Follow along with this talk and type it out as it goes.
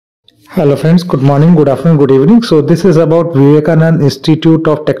Hello friends, good morning, good afternoon, good evening. So this is about Vivekananda Institute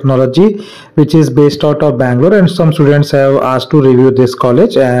of Technology, which is based out of Bangalore, and some students have asked to review this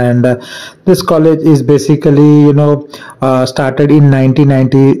college. And this college is basically started in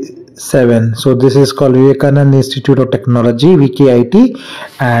 1997. So this is called Vivekananda Institute of Technology, VKIT,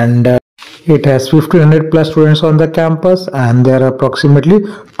 and it has 1500 plus students on the campus, and there are approximately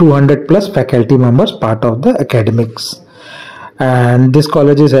 200 plus faculty members part of the academics. And this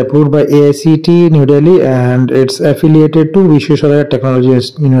college is approved by AICT New Delhi, and it's affiliated to Visvesvaraya Technology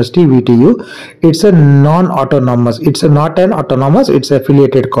University VTU. It's a non-autonomous, it's not an autonomous, it's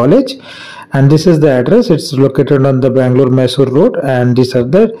affiliated college. And this is the address. It's located on the Bangalore Mysore Road, and these are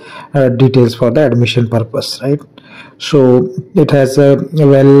the details for the admission purpose, right? So it has a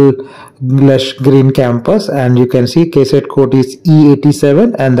well lush green campus, and you can see KCET code is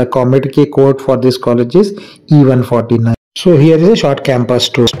E87 and the Comedk code for this college is E149. So here is a short campus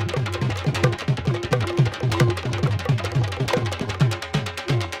tour.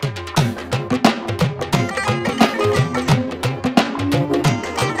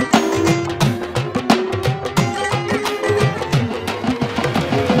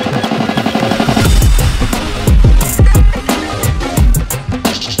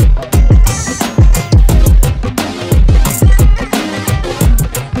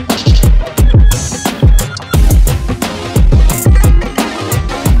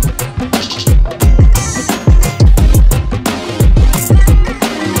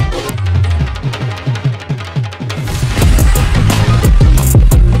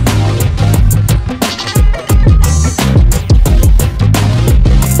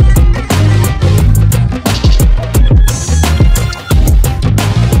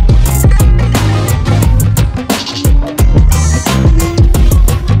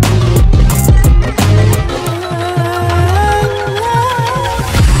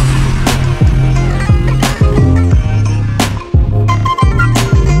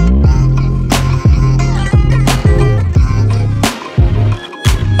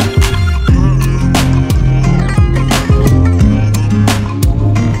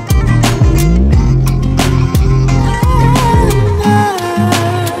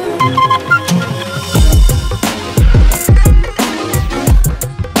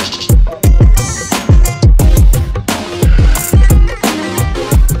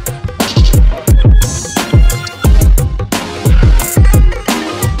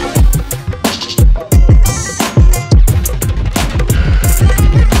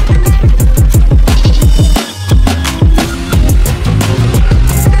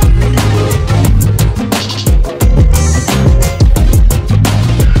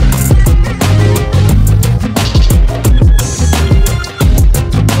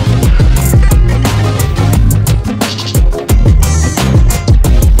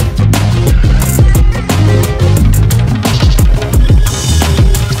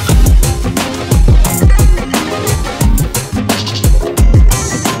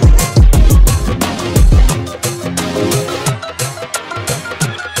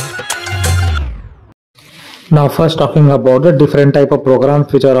 Now first talking about the different type of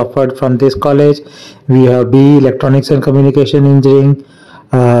programs which are offered from this college. We have B Electronics and Communication Engineering,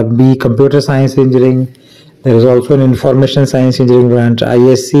 B Computer Science Engineering. There is also an Information Science Engineering branch,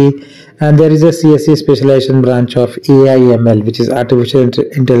 ISC, and there is a CSE specialization branch of AIML, which is Artificial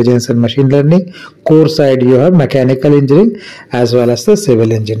Intelligence and Machine Learning. Core side you have Mechanical Engineering as well as the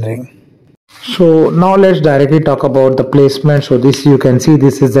Civil Engineering. So now let's directly talk about the placement. So this you can see,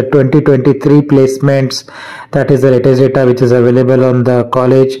 this is the 2023 placements. That is the latest data which is available on the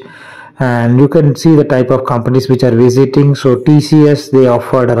college, and you can see the type of companies which are visiting. So TCS, they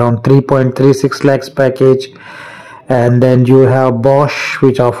offered around 3.36 lakhs package, and then you have Bosch,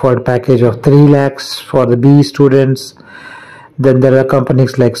 which offered package of 3 lakhs for the B students. Then there are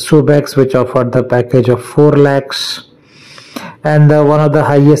companies like Subex, which offered the package of 4 lakhs. And one of the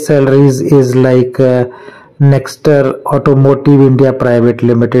highest salaries is like Nexter Automotive India Private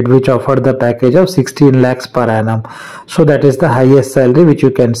Limited, which offered the package of 16 lakhs per annum. So that is the highest salary which you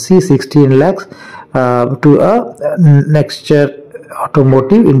can see, 16 lakhs to a Nexter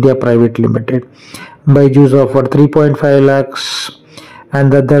Automotive India Private Limited. Byju's offered 3.5 lakhs,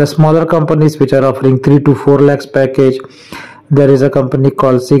 and there are smaller companies which are offering 3 to 4 lakhs package. There is a company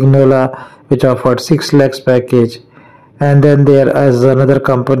called Signola which offered 6 lakhs package. And then there is another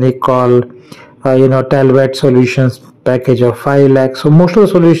company called Talvet Solutions, package of 5 lakhs. So most of the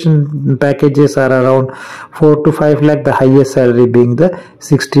solution packages are around 4 to 5 lakh, the highest salary being the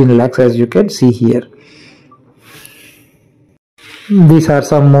 16 lakhs, as you can see here. These are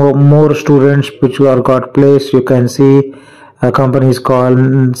some more students which are got placed. You can see A company is called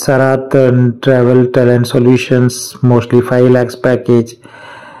Sarath Travel Talent Solutions, mostly 5 lakhs package.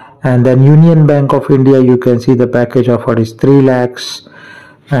 And then Union Bank of India, you can see the package offered is 3 lakhs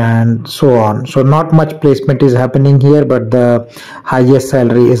and so on. So not much placement is happening here, but the highest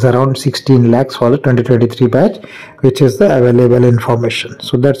salary is around 16 lakhs for the 2023 batch, which is the available information.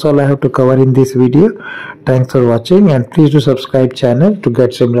 So that's all I have to cover in this video. Thanks for watching, and please do subscribe channel to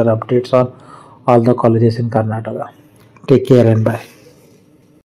get similar updates on all the colleges in Karnataka. Take care and bye.